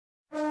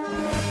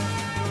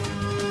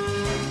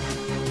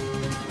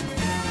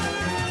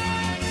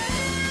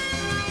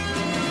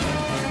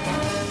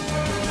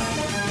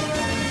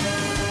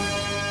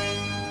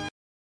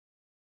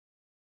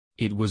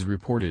It was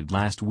reported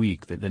last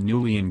week that the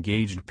newly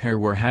engaged pair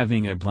were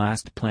having a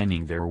blast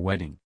planning their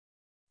wedding.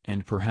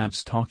 And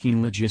perhaps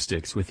talking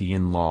logistics with the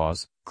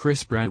in-laws,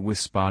 Chris Pratt was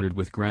spotted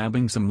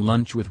grabbing some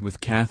lunch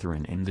with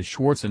Katherine and the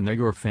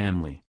Schwarzenegger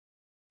family.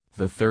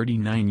 The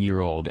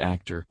 39-year-old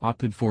actor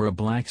opted for a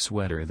black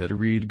sweater that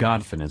read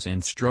 "Godfidence"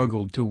 and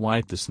struggled to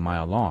wipe the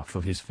smile off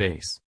of his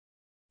face.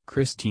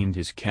 Chris teamed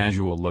his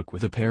casual look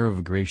with a pair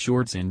of gray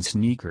shorts and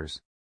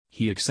sneakers.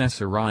 He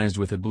accessorized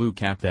with a blue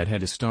cap that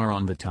had a star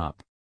on the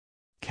top.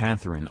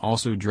 Katherine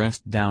also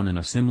dressed down in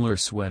a similar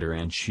sweater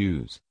and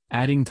shoes,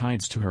 adding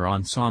tights to her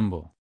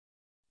ensemble.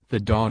 The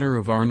daughter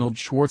of Arnold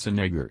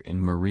Schwarzenegger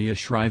and Maria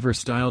Shriver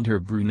styled her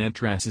brunette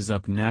dresses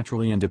up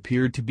naturally and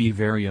appeared to be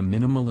very a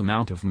minimal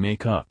amount of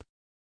makeup.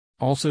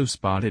 Also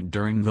spotted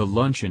during the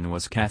luncheon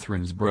was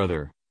Katherine's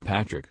brother,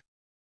 Patrick.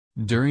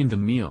 During the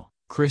meal,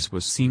 Chris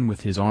was seen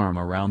with his arm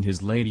around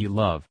his lady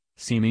love,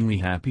 seemingly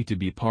happy to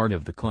be part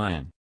of the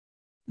clan.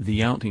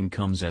 The outing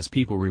comes as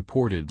people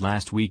reported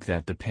last week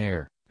that the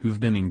pair, who've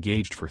been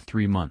engaged for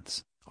 3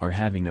 months, are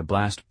having a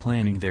blast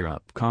planning their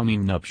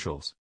upcoming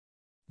nuptials.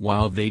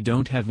 While they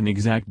don't have an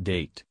exact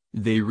date,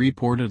 they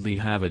reportedly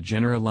have a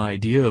general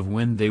idea of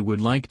when they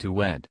would like to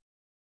wed.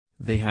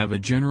 They have a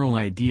general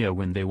idea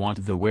when they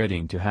want the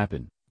wedding to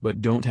happen,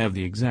 but don't have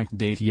the exact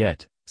date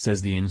yet,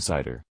 says the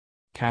insider.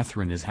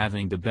 Katherine is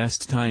having the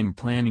best time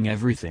planning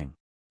everything.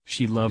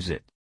 She loves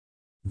it.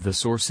 The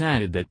source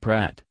added that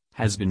Pratt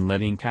has been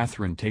letting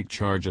Katherine take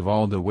charge of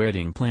all the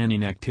wedding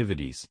planning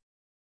activities.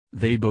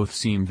 They both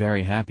seem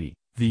very happy,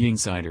 the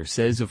insider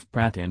says of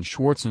Pratt and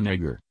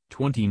Schwarzenegger,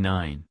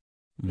 29.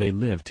 They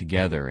live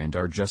together and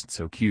are just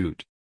so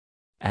cute.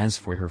 As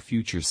for her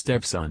future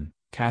stepson,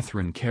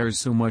 Katherine cares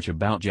so much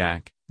about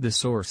Jack, the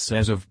source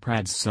says of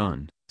Pratt's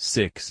son,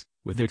 6,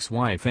 with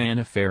ex-wife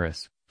Anna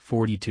Faris,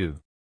 42.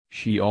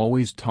 She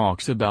always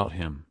talks about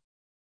him.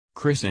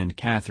 Chris and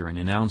Katherine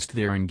announced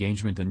their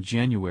engagement in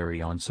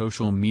January on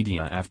social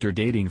media after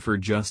dating for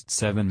just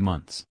 7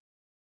 months.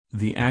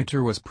 The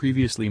actor was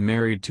previously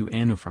married to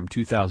Anna from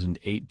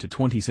 2008 to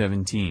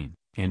 2017,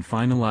 and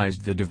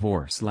finalized the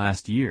divorce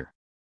last year.